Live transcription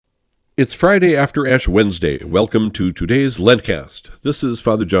It's Friday after Ash Wednesday. Welcome to today's LENTCAzT. This is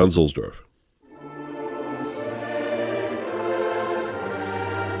Father John Zulsdorf.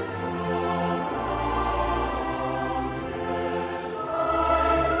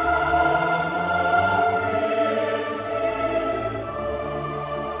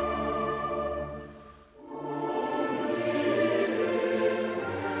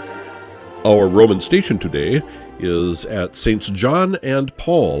 Our Roman station today is at Saints John and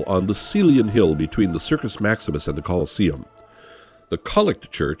Paul on the Coelian Hill between the Circus Maximus and the Colosseum. The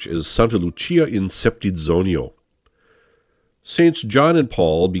collect church is Santa Lucia in Septizonio. Saints John and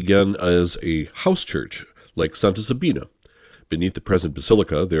Paul began as a house church like Santa Sabina. Beneath the present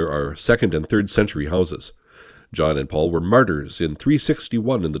basilica there are 2nd and 3rd century houses. John and Paul were martyrs in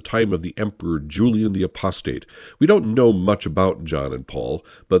 361 in the time of the Emperor Julian the Apostate. We don't know much about John and Paul,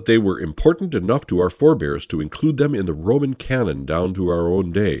 but they were important enough to our forebears to include them in the Roman canon down to our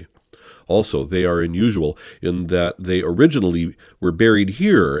own day. Also, they are unusual in that they originally were buried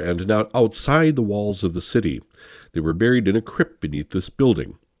here and not outside the walls of the city. They were buried in a crypt beneath this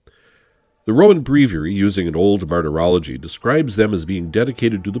building. The Roman breviary, using an old martyrology, describes them as being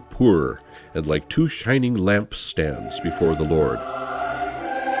dedicated to the poor and like two shining lampstands before the Lord.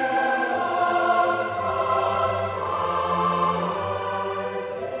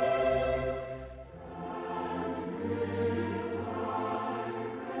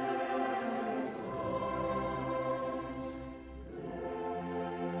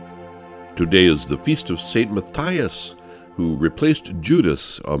 Today is the feast of St. Matthias, who replaced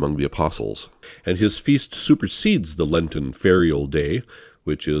Judas among the apostles, and his feast supersedes the Lenten ferial day,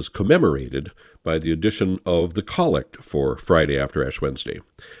 which is commemorated by the addition of the collect for Friday after Ash Wednesday.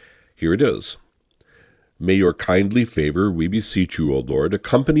 Here it is. May your kindly favor, we beseech you, O Lord,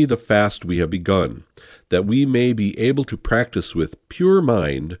 accompany the fast we have begun, that we may be able to practice with pure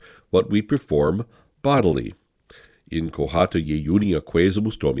mind what we perform bodily. In cohata iunia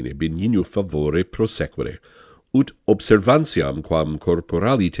quesumus Domine benignum favore prosequere, ut observantiam quam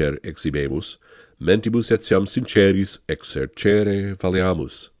corporaliter exhibemus, mentibus etiam sinceris exercere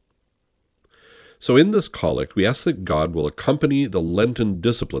valeamus. So in this collect, we ask that God will accompany the Lenten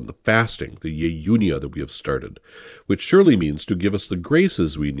discipline, the fasting, the iunia that we have started, which surely means to give us the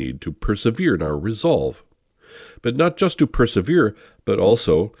graces we need to persevere in our resolve. But not just to persevere, but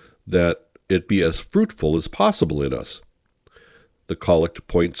also that it be as fruitful as possible in us. The collect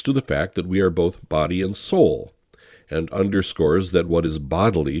points to the fact that we are both body and soul, and underscores that what is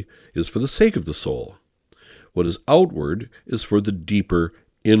bodily is for the sake of the soul. What is outward is for the deeper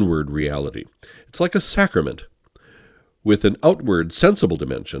inward reality. It's like a sacrament, with an outward sensible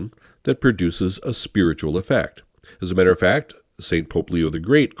dimension that produces a spiritual effect. As a matter of fact, St. Pope Leo the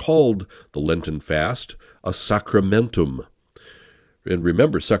Great called the Lenten fast a sacramentum. And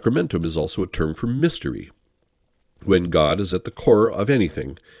remember, sacramentum is also a term for mystery. When God is at the core of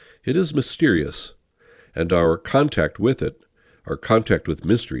anything, it is mysterious. And our contact with it, our contact with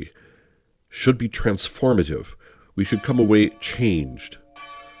mystery, should be transformative. We should come away changed.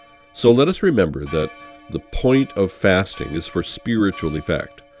 So let us remember that the point of fasting is for spiritual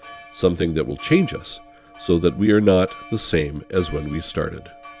effect, something that will change us so that we are not the same as when we started.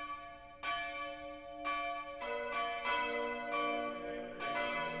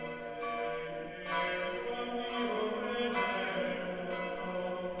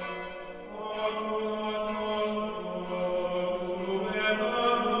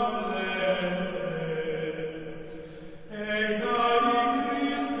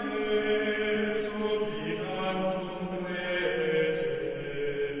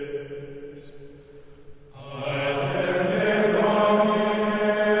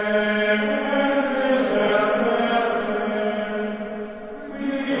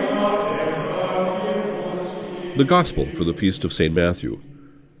 The Gospel for the Feast of St. Matthew.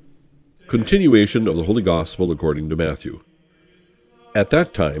 Continuation of the Holy Gospel according to Matthew. At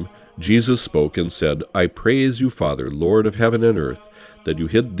that time, Jesus spoke and said, I praise you, Father, Lord of heaven and earth, that you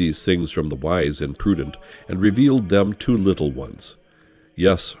hid these things from the wise and prudent, and revealed them to little ones.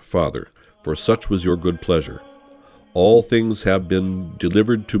 Yes, Father, for such was your good pleasure. All things have been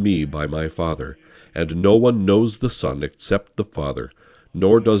delivered to me by my Father, and no one knows the Son except the Father,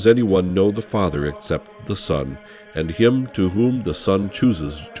 nor does anyone know the Father except the Son, and him to whom the Son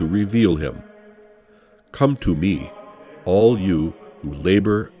chooses to reveal him. Come to me, all you who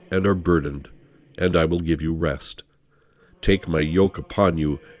labor and are burdened, and I will give you rest. Take my yoke upon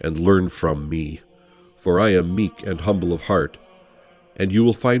you and learn from me, for I am meek and humble of heart, and you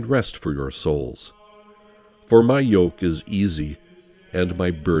will find rest for your souls. For my yoke is easy, and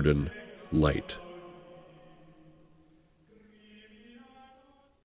my burden light.